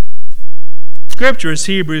scripture is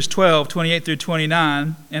Hebrews 12, 28 through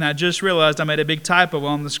 29, and I just realized I made a big typo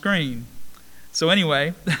on the screen. So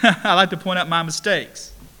anyway, I like to point out my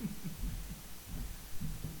mistakes.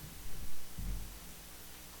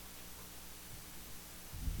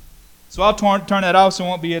 So I'll turn that off so it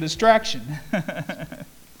won't be a distraction.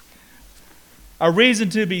 A reason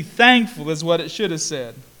to be thankful is what it should have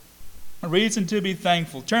said. A reason to be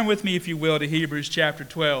thankful. Turn with me, if you will, to Hebrews chapter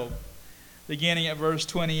 12, beginning at verse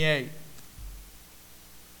 28.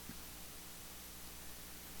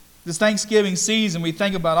 This Thanksgiving season, we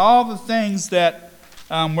think about all the things that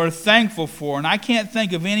we're thankful for. And I can't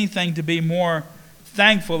think of anything to be more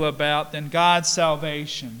thankful about than God's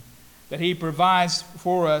salvation that He provides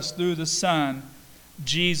for us through the Son,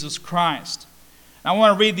 Jesus Christ. I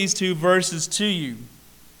want to read these two verses to you.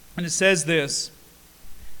 And it says this: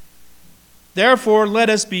 "Therefore let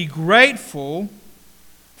us be grateful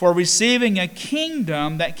for receiving a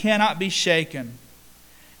kingdom that cannot be shaken.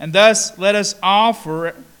 And thus let us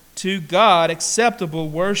offer to God acceptable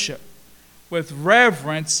worship with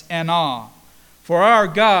reverence and awe. For our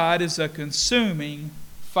God is a consuming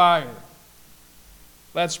fire."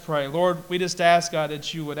 Let's pray. Lord, we just ask, God,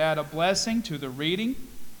 that you would add a blessing to the reading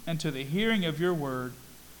and to the hearing of your word.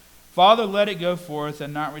 Father, let it go forth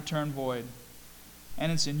and not return void.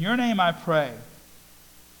 And it's in your name I pray.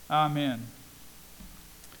 Amen.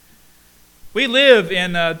 We live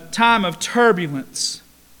in a time of turbulence.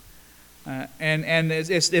 And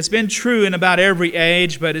it's been true in about every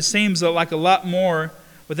age, but it seems like a lot more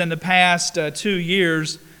within the past 2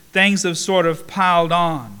 years. Things have sort of piled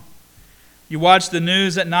on. You watch the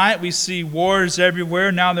news at night, we see wars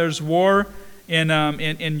everywhere. Now there's war in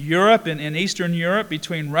Europe, in Eastern Europe,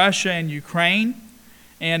 between Russia and Ukraine.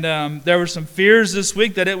 And there were some fears this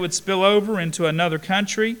week that it would spill over into another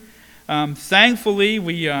country. Thankfully,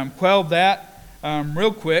 we quelled that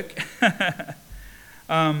real quick.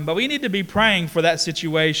 But we need to be praying for that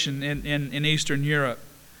situation in Eastern Europe.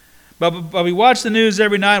 But we watch the news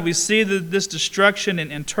every night. We see this destruction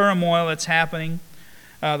and turmoil that's happening.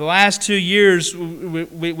 The last 2 years,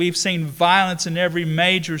 we've seen violence in every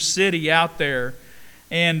major city out there.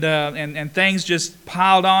 And things just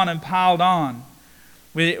piled on and piled on.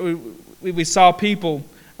 We saw people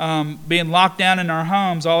being locked down in our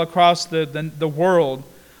homes all across the world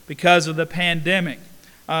because of the pandemic.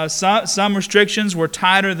 Some restrictions were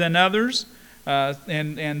tighter than others,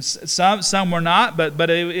 and some were not, but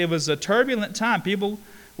it was a turbulent time. People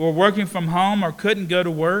were working from home or couldn't go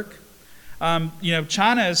to work.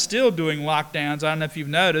 China is still doing lockdowns. I don't know if you've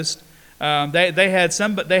noticed. They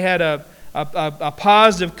had a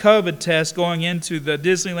positive COVID test going into the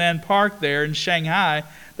Disneyland park there in Shanghai.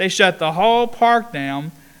 They shut the whole park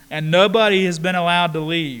down, and nobody has been allowed to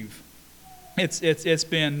leave. It's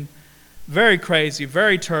been very crazy,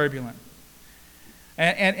 very turbulent.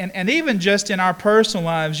 And even just in our personal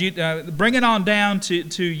lives, bring it on down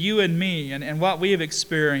to you and me and what we have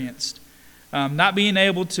experienced. Not being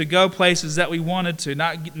able to go places that we wanted to,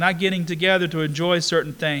 not getting together to enjoy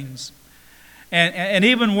certain things. And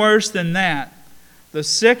even worse than that, the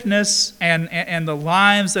sickness and the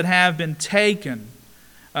lives that have been taken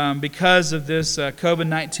because of this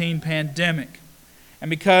COVID-19 pandemic and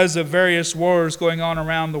because of various wars going on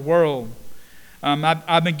around the world.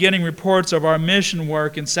 I've been getting reports of our mission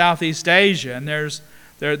work in Southeast Asia, and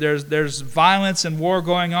there's violence and war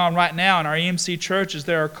going on right now, and our EMC churches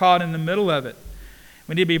there are caught in the middle of it.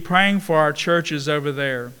 We need to be praying for our churches over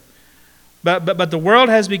there. But the world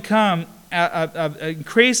has become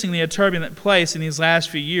increasingly a turbulent place in these last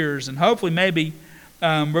few years, and hopefully maybe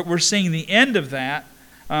we're seeing the end of that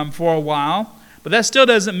for a while. But that still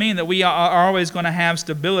doesn't mean that we are always going to have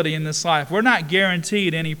stability in this life. We're not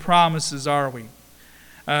guaranteed any promises, are we?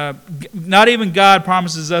 Not even God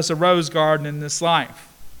promises us a rose garden in this life.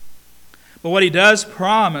 But what He does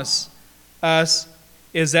promise us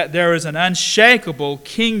is that there is an unshakable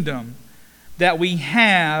kingdom that we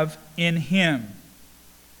have in Him.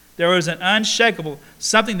 There is an unshakable,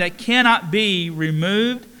 something that cannot be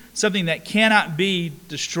removed, something that cannot be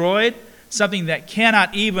destroyed, something that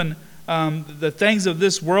cannot even, the things of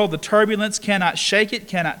this world, the turbulence cannot shake it,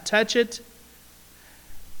 cannot touch it.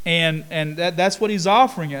 And that's what He's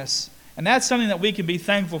offering us. And that's something that we can be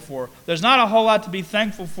thankful for. There's not a whole lot to be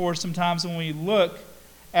thankful for sometimes when we look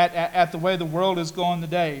at the way the world is going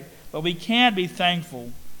today. But we can be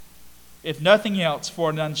thankful, if nothing else, for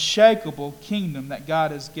an unshakable kingdom that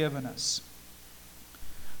God has given us.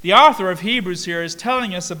 The author of Hebrews here is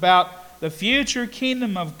telling us about the future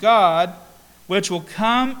kingdom of God, which will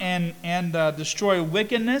come and destroy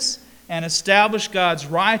wickedness and establish God's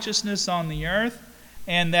righteousness on the earth,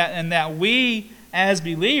 and that we as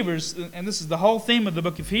believers, and this is the whole theme of the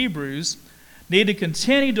book of Hebrews, need to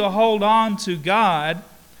continue to hold on to God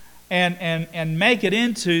and make it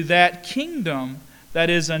into that kingdom that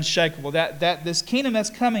is unshakable, that this kingdom that's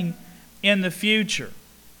coming in the future.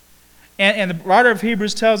 And the writer of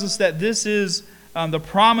Hebrews tells us that this is the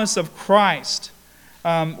promise of Christ.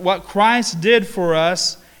 What Christ did for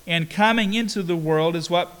us in coming into the world is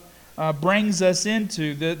what brings us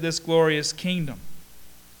into this glorious kingdom.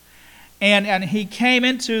 And He came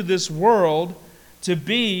into this world to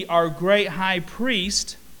be our great high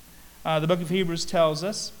priest, the book of Hebrews tells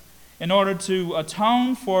us, in order to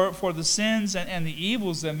atone for the sins and the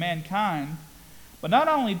evils of mankind, but not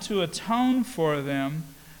only to atone for them,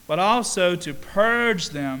 but also to purge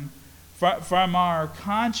them from our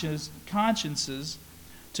consciences,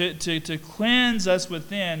 to cleanse us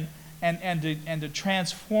within and to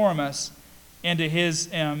transform us into His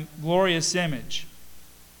glorious image.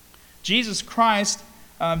 Jesus Christ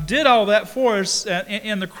did all that for us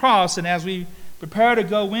in the cross, and as we prepare to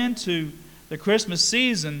go into the Christmas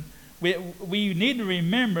season, we need to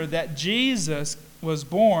remember that Jesus was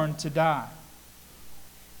born to die.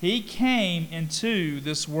 He came into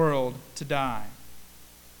this world to die.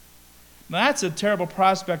 Now that's a terrible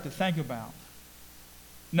prospect to think about.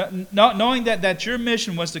 Knowing that your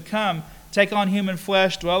mission was to come, take on human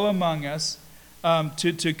flesh, dwell among us,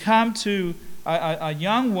 to come to a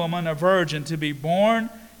young woman, a virgin, to be born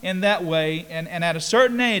in that way. And at a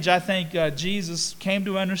certain age, I think Jesus came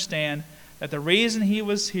to understand that the reason He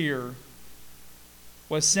was here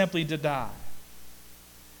was simply to die.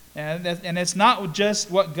 And it's not just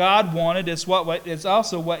what God wanted, it's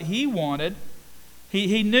also what He wanted.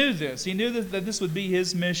 He knew this. He knew that this would be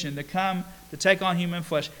His mission, to come to take on human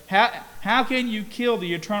flesh. How can you kill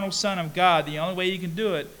the eternal Son of God? The only way you can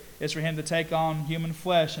do it is for Him to take on human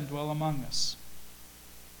flesh and dwell among us.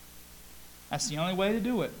 That's the only way to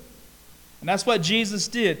do it. And that's what Jesus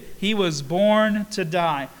did. He was born to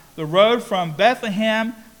die. The road from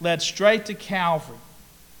Bethlehem led straight to Calvary.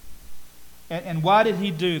 And why did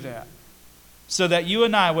He do that? So that you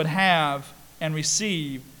and I would have and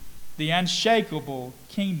receive the unshakable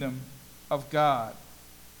kingdom of God.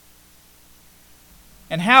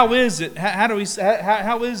 And how is it? How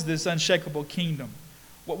is this unshakable kingdom?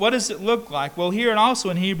 What does it look like? Well, here and also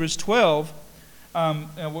in Hebrews 12,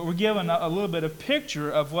 we're given a little bit of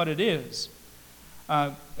picture of what it is.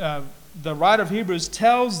 The writer of Hebrews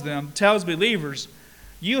tells believers,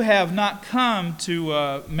 you have not come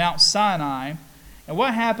to Mount Sinai. And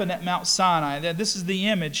what happened at Mount Sinai? This is the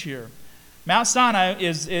image here. Mount Sinai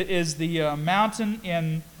is the mountain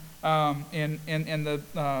in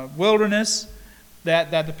the wilderness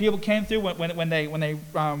that the people came through when they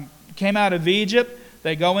came out of Egypt.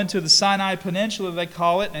 They go into the Sinai Peninsula, they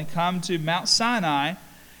call it, and come to Mount Sinai.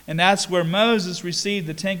 And that's where Moses received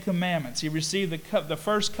the Ten Commandments. He received the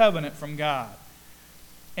first covenant from God.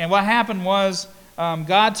 And what happened was,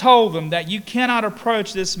 God told them that you cannot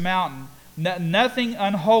approach this mountain. Nothing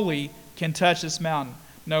unholy can touch this mountain.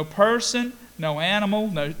 No person, no animal,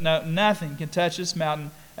 nothing can touch this mountain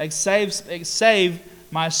save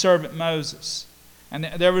my servant Moses. And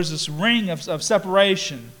there was this ring of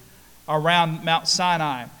separation around Mount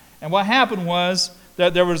Sinai. And what happened was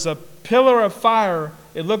that there was a pillar of fire.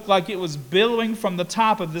 It looked like it was billowing from the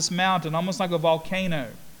top of this mountain, almost like a volcano.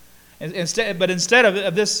 But instead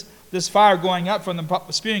of this fire going up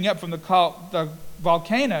spewing up from the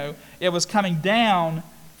volcano, it was coming down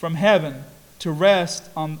from heaven to rest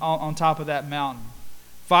on top of that mountain.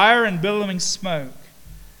 Fire and billowing smoke.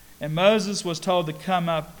 And Moses was told to come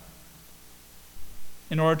up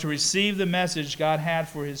in order to receive the message God had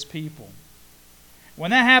for His people.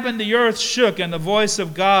 When that happened, the earth shook and the voice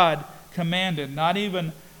of God commanded. Not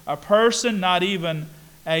even a person, not even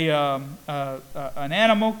an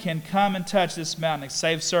animal can come and touch this mountain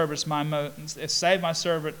save my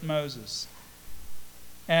servant Moses.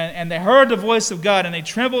 And they heard the voice of God, and they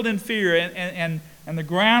trembled in fear, and the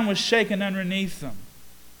ground was shaken underneath them.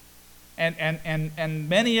 And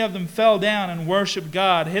many of them fell down and worshiped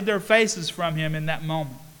God, hid their faces from Him in that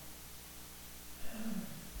moment.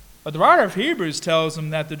 But the writer of Hebrews tells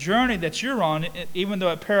them that the journey that you're on, even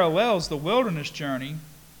though it parallels the wilderness journey,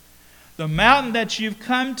 the mountain that you've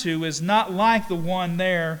come to is not like the one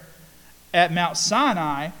there at Mount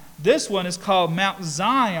Sinai. This one is called Mount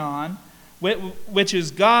Zion, which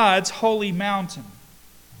is God's holy mountain,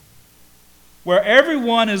 where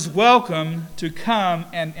everyone is welcome to come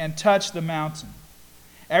and touch the mountain.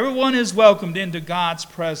 Everyone is welcomed into God's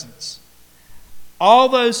presence. All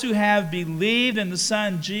those who have believed in the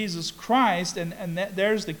Son Jesus Christ, and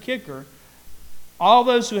there's the kicker, All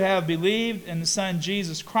those who have believed in the Son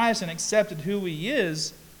Jesus Christ and accepted who He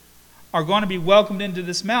is are going to be welcomed into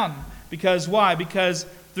this mountain. Because why? Because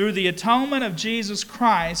through the atonement of Jesus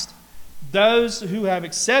Christ, those who have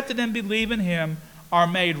accepted and believe in Him are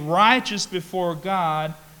made righteous before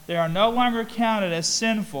God. They are no longer counted as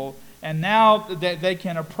sinful, and now that they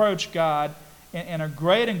can approach God in a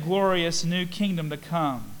great and glorious new kingdom to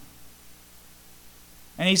come.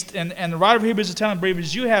 And the writer of Hebrews is telling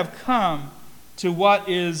believers, you have come to what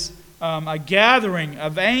is a gathering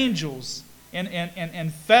of angels in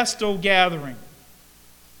festal gathering,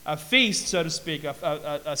 a feast, so to speak,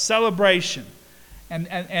 a celebration.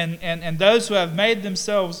 And those who have made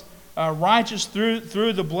themselves righteous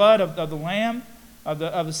through the blood of the Lamb, of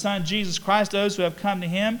the Son Jesus Christ, those who have come to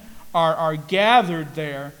Him are gathered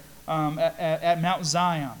there at Mount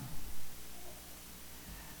Zion.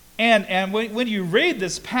 And when you read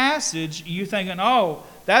this passage, you're thinking, oh,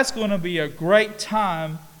 that's going to be a great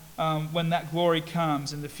time when that glory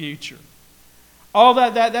comes in the future. All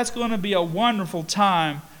that's going to be a wonderful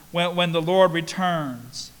time when the Lord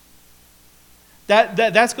returns.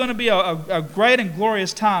 That's going to be a great and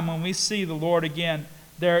glorious time when we see the Lord again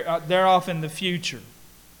there off in the future.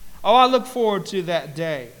 Oh, I look forward to that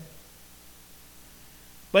day.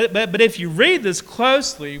 But if you read this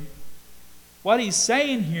closely, what he's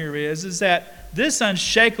saying here is that this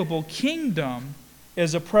unshakable kingdom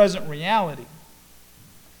is a present reality.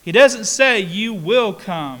 He doesn't say you will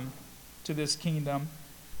come to this kingdom.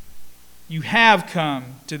 You have come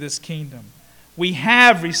to this kingdom. We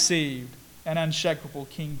have received an unshakable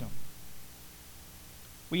kingdom.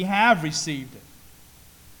 We have received it.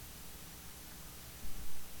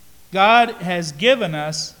 God has given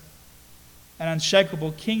us an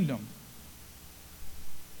unshakable kingdom.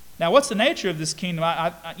 Now, what's the nature of this kingdom?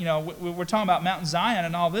 We're talking about Mount Zion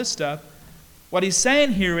and all this stuff. What he's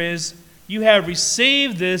saying here is, you have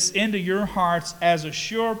received this into your hearts as a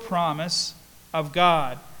sure promise of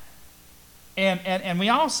God. And we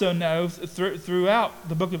also know throughout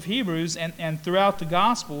the book of Hebrews and throughout the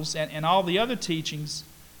Gospels and all the other teachings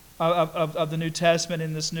of the New Testament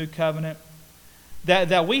in this new covenant,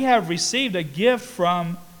 that we have received a gift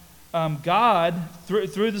from God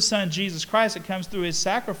through the Son Jesus Christ. It comes through His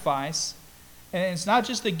sacrifice. And it's not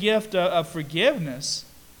just the gift of forgiveness,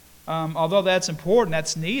 although that's important,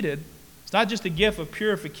 that's needed. It's not just a gift of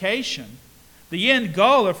purification. The end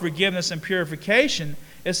goal of forgiveness and purification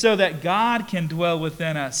is so that God can dwell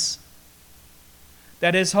within us,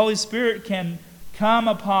 that His Holy Spirit can come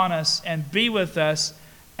upon us and be with us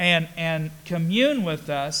and commune with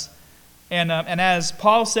us. And as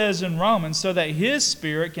Paul says in Romans, so that His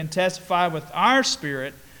Spirit can testify with our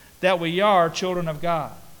spirit that we are children of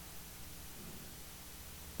God.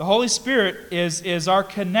 The Holy Spirit is our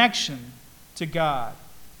connection to God.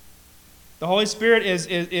 The Holy Spirit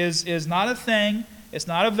is not a thing, it's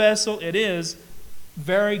not a vessel, it is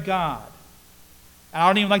very God. I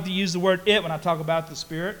don't even like to use the word it when I talk about the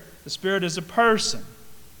Spirit. The Spirit is a person.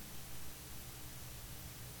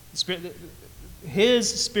 The Spirit,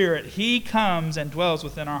 His Spirit, He comes and dwells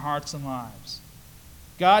within our hearts and lives.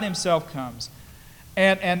 God Himself comes.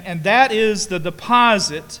 And that is the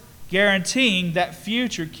deposit guaranteeing that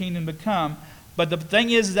future kingdom to come. But the thing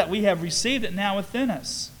is that we have received it now within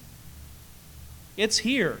us. It's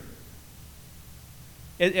here.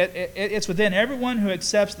 It's within everyone who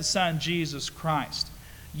accepts the Son, Jesus Christ.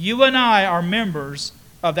 You and I are members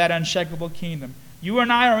of that unshakable kingdom. You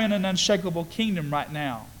and I are in an unshakable kingdom right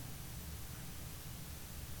now.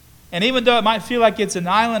 And even though it might feel like it's an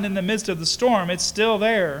island in the midst of the storm, it's still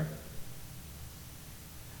there.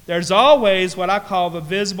 There's always what I call the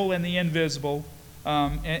visible and the invisible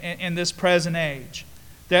in this present age.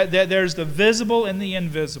 There's the visible and the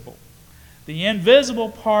invisible. The invisible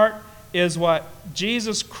part is what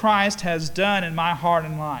Jesus Christ has done in my heart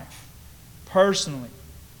and life, personally.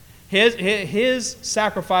 His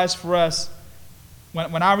sacrifice for us,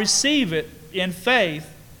 when I receive it in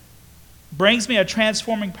faith, brings me a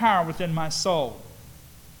transforming power within my soul.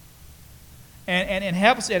 And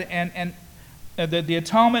helps it, and the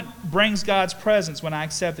atonement brings God's presence when I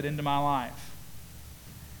accept it into my life.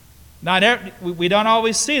 Now, we don't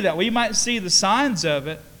always see that. We might see the signs of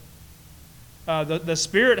it. The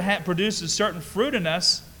Spirit produces certain fruit in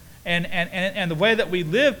us, and the way that we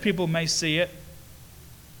live, people may see it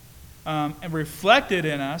and reflect it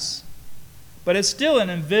in us, but it's still an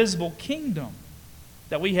invisible kingdom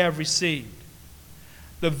that we have received.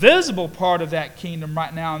 The visible part of that kingdom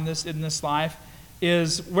right now in this life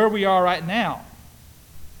is where we are right now,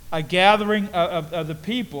 a gathering of the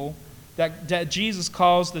people that Jesus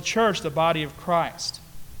calls the church, the body of Christ.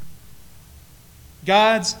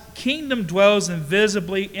 God's kingdom dwells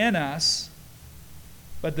invisibly in us,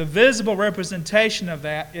 but the visible representation of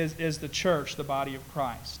that is the church, the body of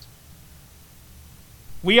Christ.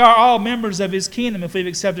 We are all members of His kingdom if we've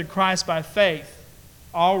accepted Christ by faith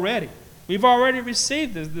already. We've already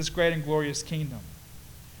received this great and glorious kingdom.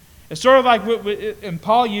 It's sort of like, and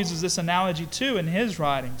Paul uses this analogy too in his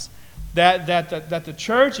writings, that the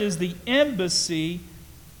church is the embassy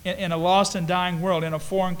in a lost and dying world, in a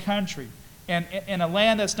foreign country, and in a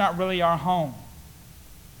land that's not really our home.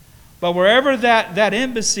 But wherever that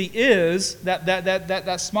embassy is,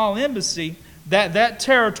 that small embassy, that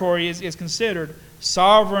territory is considered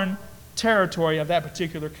sovereign territory of that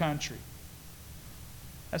particular country.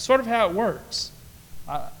 That's sort of how it works,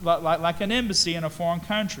 like an embassy in a foreign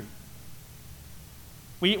country.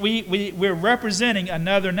 We're representing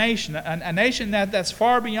another nation, a nation that's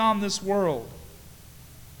far beyond this world,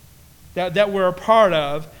 that we're a part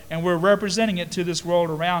of, and we're representing it to this world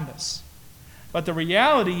around us. But the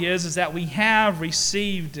reality is that we have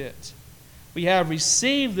received it. We have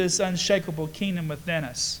received this unshakable kingdom within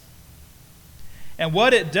us. And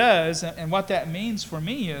what it does, and what that means for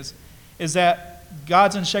me is that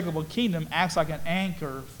God's unshakable kingdom acts like an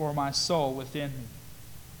anchor for my soul within me.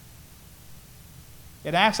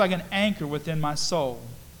 It acts like an anchor within my soul.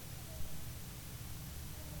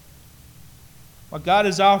 What God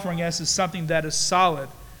is offering us is something that is solid,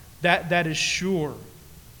 that is sure.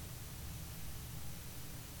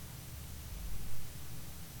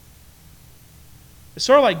 It's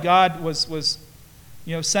sort of like God was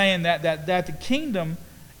saying that the kingdom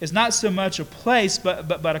is not so much a place,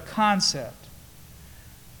 but a concept.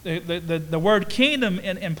 The word kingdom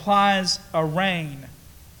implies a reign,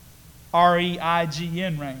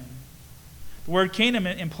 R-E-I-G-N, reign. The word kingdom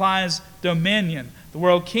implies dominion. The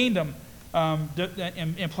word kingdom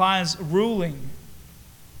implies ruling.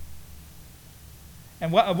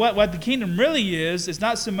 And what the kingdom really is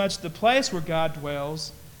not so much the place where God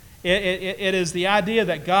dwells. It is the idea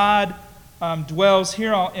that God dwells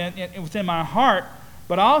here within my heart,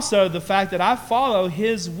 but also the fact that I follow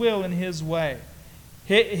His will and His way.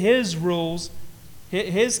 His rules,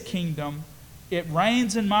 His kingdom, it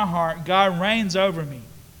reigns in my heart. God reigns over me,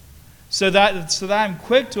 so that I'm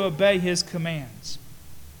quick to obey His commands.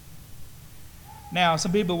 Now,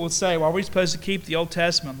 some people will say, well, are we supposed to keep the Old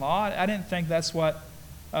Testament law? I didn't think that's what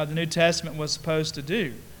the New Testament was supposed to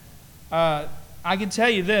do. I can tell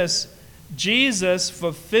you this, Jesus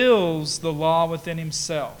fulfills the law within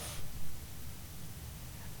Himself.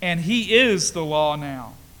 And He is the law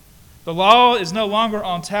now. The law is no longer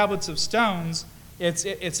on tablets of stones.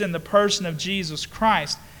 It's in the person of Jesus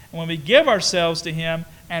Christ. And when we give ourselves to Him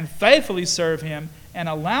and faithfully serve Him and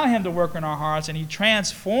allow Him to work in our hearts, and He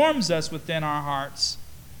transforms us within our hearts,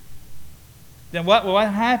 then what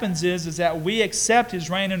happens is that we accept His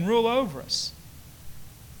reign and rule over us.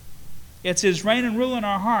 It's His reign and rule in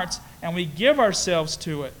our hearts, and we give ourselves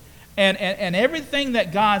to it. And everything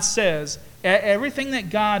that God says, everything that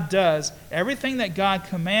God does, everything that God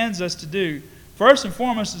commands us to do, first and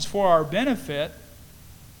foremost is for our benefit,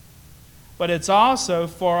 but it's also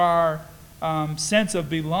for our sense of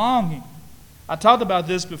belonging. I talked about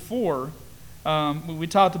this before. We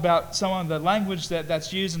talked about some of the language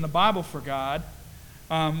that's used in the Bible for God.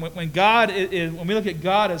 When we look at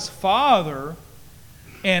God as Father,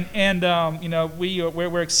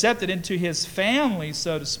 we're accepted into His family,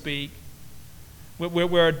 so to speak.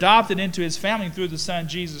 We're adopted into His family through the Son,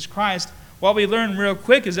 Jesus Christ. What we learn real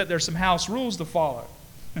quick is that there's some house rules to follow.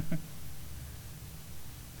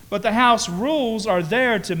 But the house rules are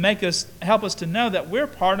there to help us to know that we're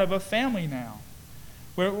part of a family now.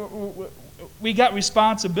 We got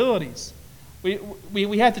responsibilities.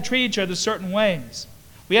 We have to treat each other certain ways.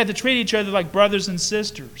 We have to treat each other like brothers and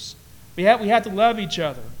sisters. We have to love each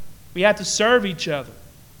other. We have to serve each other.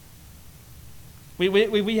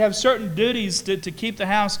 We have certain duties to keep the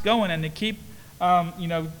house going and to keep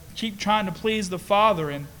trying to please the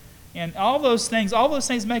Father, and all those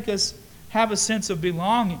things make us have a sense of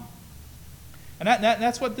belonging. And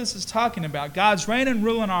that's what this is talking about. God's reign and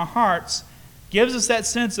rule in our hearts gives us that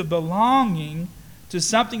sense of belonging to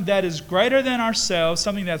something that is greater than ourselves,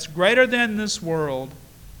 something that's greater than this world,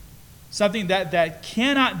 something that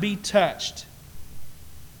cannot be touched,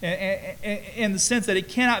 in the sense that it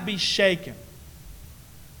cannot be shaken.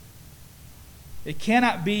 It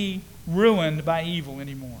cannot be ruined by evil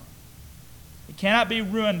anymore. It cannot be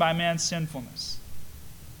ruined by man's sinfulness.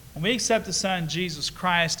 When we accept the Son, Jesus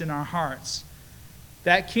Christ, in our hearts,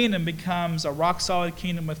 that kingdom becomes a rock-solid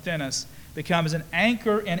kingdom within us, becomes an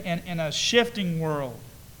anchor in a shifting world.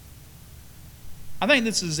 I think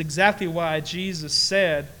this is exactly why Jesus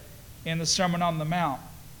said in the Sermon on the Mount.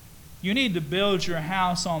 You need to build your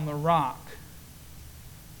house on the rock.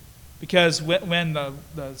 Because when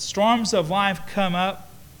the storms of life come up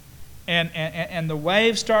and the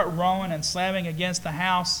waves start rolling and slamming against the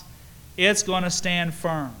house, it's going to stand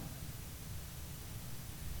firm.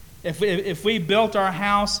 If we built our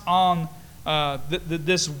house on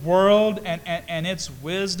this world and its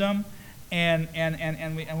wisdom, and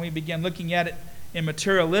we begin looking at it in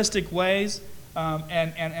materialistic ways,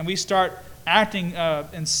 and we start acting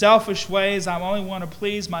in selfish ways, I only want to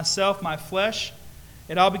please myself, my flesh.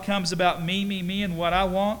 It all becomes about me, and what I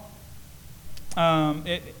want.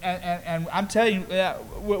 And I'm telling you,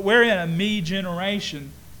 we're in a me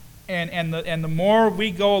generation, and the more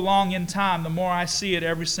we go along in time, the more I see it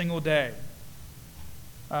every single day.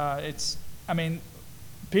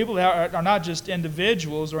 People are not just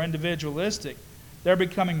individuals or individualistic; they're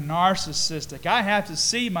becoming narcissistic. I have to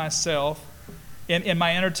see myself in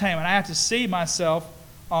my entertainment. I have to see myself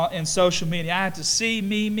in social media. I have to see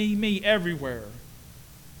me everywhere.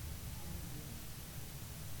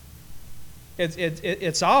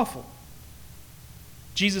 It's awful.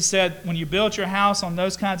 Jesus said, when you build your house on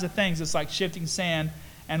those kinds of things, it's like shifting sand.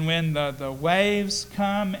 And when the waves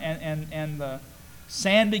come and the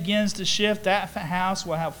sand begins to shift, that house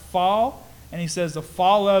will have fall. And he says the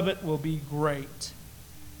fall of it will be great.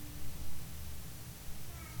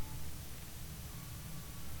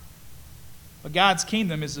 But God's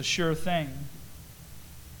kingdom is a sure thing.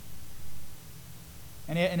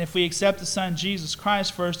 And if we accept the Son, Jesus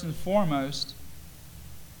Christ, first and foremost,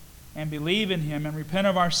 and believe in Him and repent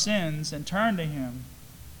of our sins and turn to Him,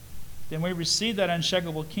 then we receive that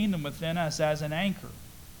unshakable kingdom within us as an anchor.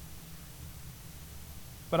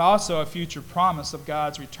 But also a future promise of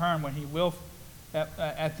God's return when He will,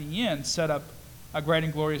 at the end, set up a great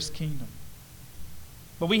and glorious kingdom.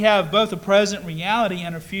 But we have both a present reality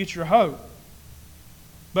and a future hope,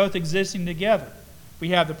 both existing together. We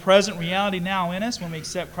have the present reality now in us when we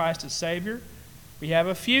accept Christ as Savior. We have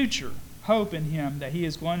a future hope in Him that He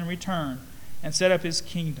is going to return and set up His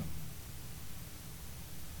kingdom.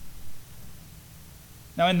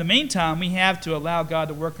 Now, in the meantime, we have to allow God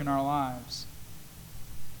to work in our lives.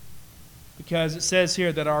 Because it says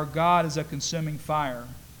here that our God is a consuming fire.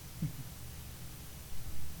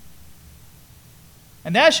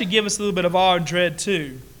 And that should give us a little bit of awe and dread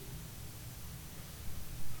too.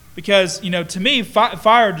 Because, to me,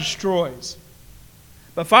 fire destroys.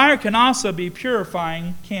 But fire can also be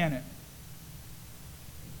purifying, can it?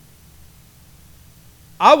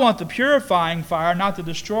 I want the purifying fire, not the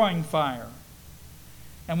destroying fire.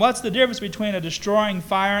 And what's the difference between a destroying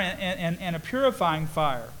fire and a purifying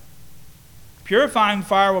fire? Purifying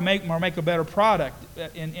fire will make a better product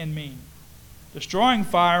in me. Destroying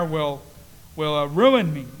fire will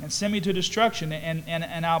ruin me and send me to destruction,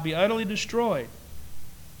 and I'll be utterly destroyed.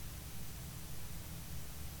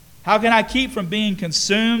 How can I keep from being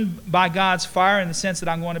consumed by God's fire in the sense that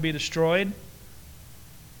I'm going to be destroyed?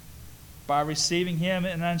 By receiving Him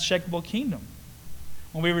in an unshakable kingdom.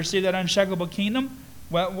 When we receive that unshakable kingdom,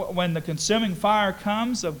 when the consuming fire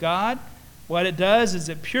comes of God, what it does is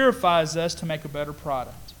it purifies us to make a better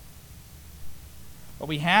product. But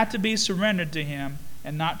we have to be surrendered to Him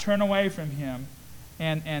and not turn away from Him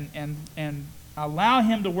and allow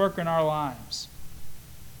Him to work in our lives.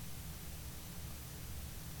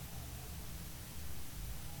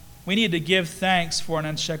 We need to give thanks for an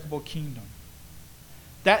unshakable kingdom.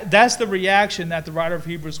 That's the reaction that the writer of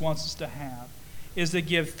Hebrews wants us to have, is to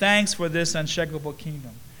give thanks for this unshakable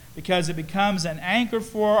kingdom, because it becomes an anchor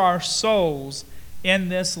for our souls in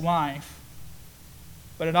this life.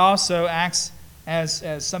 But it also acts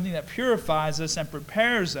as something that purifies us and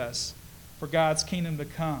prepares us for God's kingdom to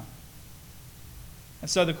come. And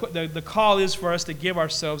so the call is for us to give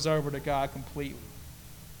ourselves over to God completely.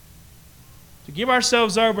 To give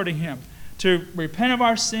ourselves over to Him, to repent of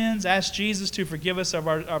our sins, ask Jesus to forgive us of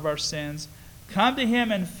our sins, come to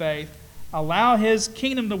Him in faith, allow His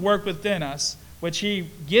kingdom to work within us, which He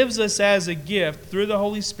gives us as a gift through the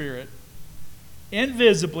Holy Spirit,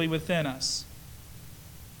 invisibly within us.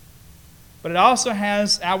 But it also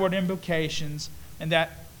has outward implications, and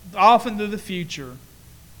that off into the future,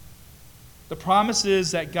 the promise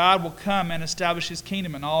is that God will come and establish His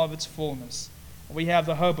kingdom in all of its fullness. We have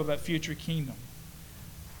the hope of that future kingdom.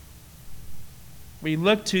 We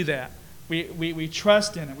look to that. We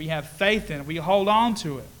trust in it. We have faith in it. We hold on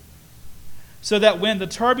to it. So that when the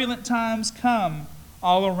turbulent times come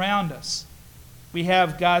all around us, we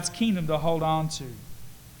have God's kingdom to hold on to.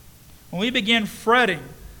 When we begin fretting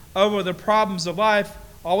over the problems of life,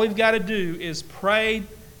 all we've got to do is pray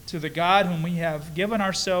to the God whom we have given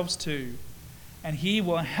ourselves to and He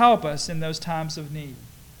will help us in those times of need.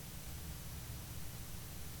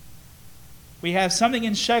 We have something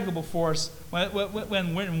unshakable for us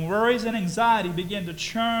when worries and anxiety begin to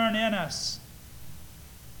churn in us,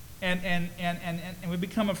 and we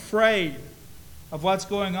become afraid of what's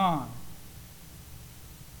going on.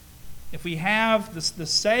 If we have the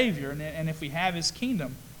Savior and if we have His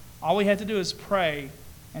kingdom, all we have to do is pray,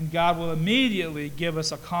 and God will immediately give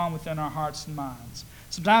us a calm within our hearts and minds.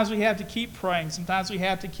 Sometimes we have to keep praying. Sometimes we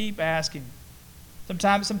have to keep asking.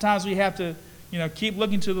 Sometimes we have to keep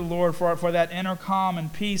looking to the Lord for that inner calm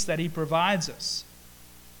and peace that He provides us.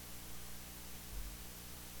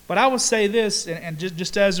 But I will say this, and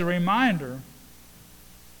just as a reminder,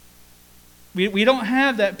 we don't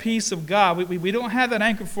have that peace of God. We don't have that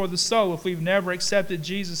anchor for the soul if we've never accepted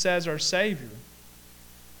Jesus as our Savior.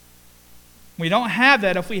 We don't have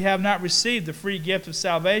that if we have not received the free gift of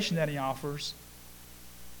salvation that He offers.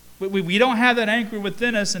 We don't have that anchor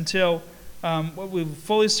within us until we've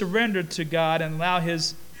fully surrendered to God and allow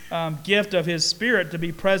His gift of His Spirit to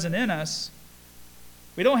be present in us.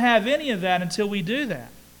 We don't have any of that until we do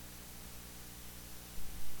that.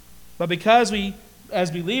 But because we,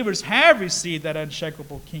 as believers, have received that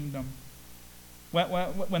unshakable kingdom,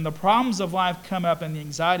 when the problems of life come up and the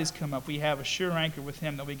anxieties come up, we have a sure anchor with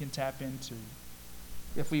Him that we can tap into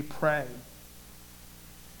if we pray.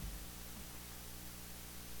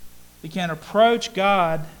 We can approach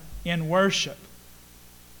God in worship.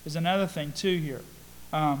 There's another thing too here.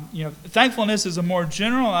 Thankfulness is a more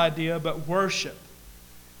general idea, but worship.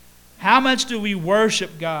 How much do we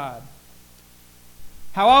worship God?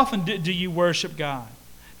 How often do you worship God?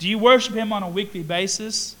 Do you worship Him on a weekly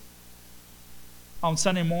basis? On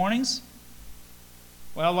Sunday mornings?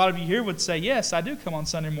 Well, a lot of you here would say, yes, I do come on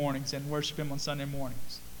Sunday mornings and worship Him on Sunday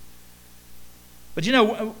mornings. But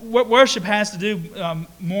what worship has to do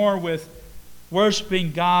more with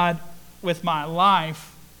worshiping God with my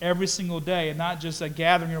life every single day, and not just a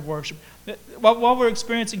gathering of worship. What we're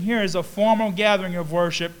experiencing here is a formal gathering of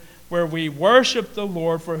worship where we worship the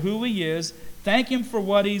Lord for who He is, thank Him for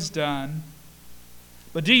what He's done.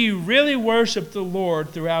 But do you really worship the Lord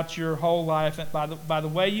throughout your whole life by the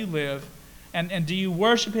way you live? And do you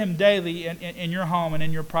worship Him daily in your home and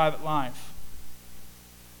in your private life?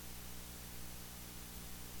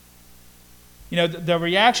 The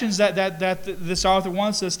reactions that this author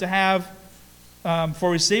wants us to have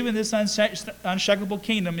for receiving this unshakable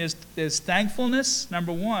kingdom is thankfulness,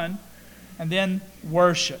 number one, and then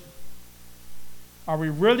worship. Are we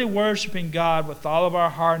really worshiping God with all of our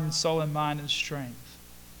heart and soul and mind and strength?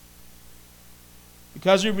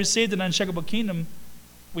 Because we've received an unshakable kingdom,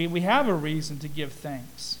 we have a reason to give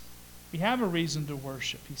thanks. We have a reason to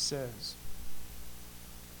worship, he says.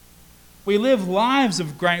 We live lives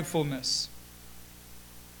of gratefulness.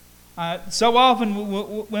 So often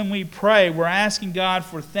when we pray, we're asking God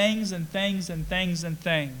for things and things and things and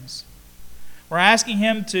things. We're asking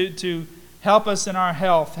Him to help us in our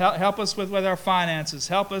health, help us with our finances,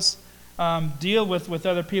 help us deal with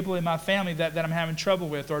other people in my family that I'm having trouble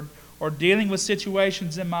with, or dealing with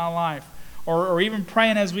situations in my life, or even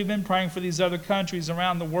praying as we've been praying for these other countries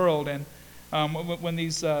around the world. And when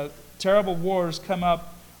these terrible wars come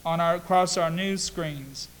up across our news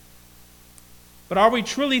screens. But are we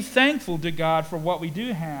truly thankful to God for what we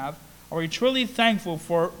do have? Are we truly thankful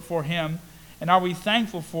for Him? And are we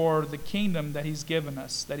thankful for the kingdom that He's given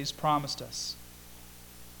us, that He's promised us?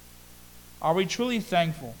 Are we truly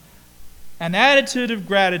thankful? An attitude of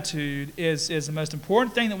gratitude is the most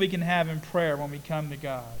important thing that we can have in prayer when we come to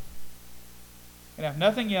God. And if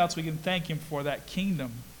nothing else, we can thank Him for that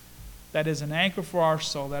kingdom that is an anchor for our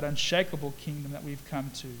soul, that unshakable kingdom that we've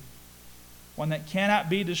come to. One that cannot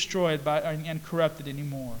be destroyed and corrupted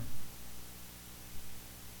anymore.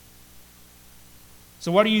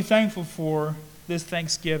 So what are you thankful for this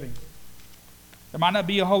Thanksgiving? There might not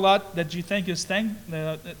be a whole lot that you think is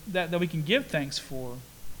that we can give thanks for.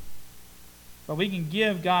 But we can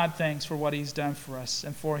give God thanks for what He's done for us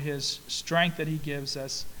and for His strength that He gives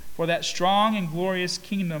us, for that strong and glorious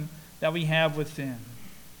kingdom that we have within.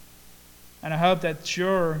 And I hope that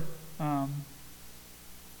your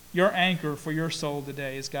anchor for your soul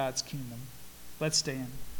today is God's kingdom. Let's stand.